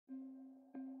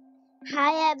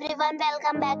Hi everyone,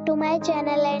 welcome back to my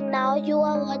channel and now you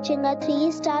are watching a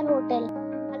 3-star hotel.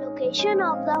 The location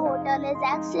of the hotel is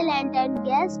excellent and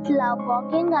guests love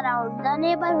walking around the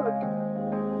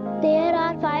neighborhood. There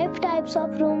are 5 types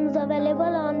of rooms available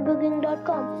on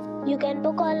booking.com. You can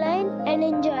book online and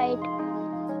enjoy it.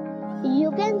 You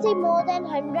can see more than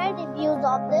 100 reviews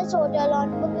of this hotel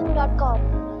on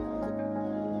booking.com.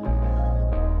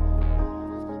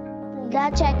 The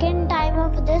check-in time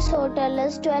of this hotel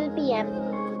is 12 p.m.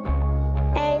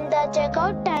 and the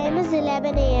check-out time is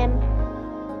 11 a.m.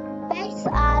 Pets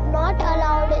are not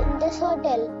allowed in this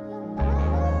hotel.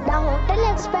 The hotel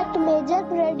accepts major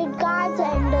credit cards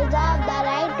and reserves the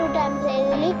right to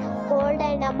temporarily hold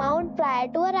an amount prior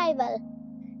to arrival.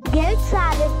 Guests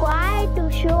are required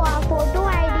to show a photo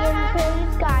ID and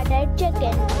credit card at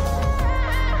check-in.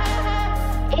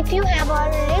 If you have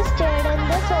already stayed in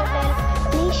this hotel,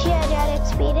 please share your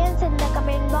experience in the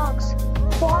comment box.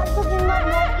 For booking or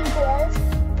more details,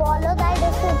 follow the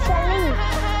description link.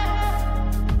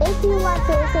 If you are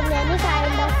facing any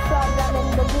kind of problem in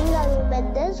booking a room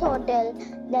in this hotel,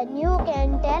 then you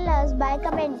can tell us by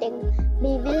commenting.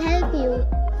 We will help you.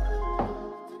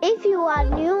 If you are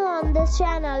new on this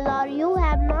channel or you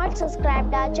have not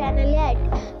subscribed our channel yet,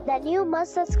 then you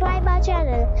must subscribe our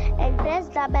channel and press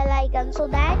the bell icon so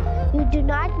that you do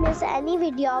not miss any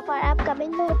video of our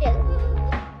upcoming hotel.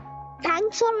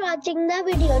 Thanks for watching the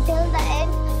video till the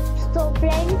end. So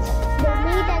friends, we'll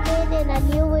meet again in a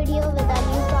new video with a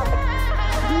new property.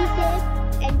 Be safe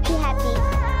and be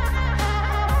happy.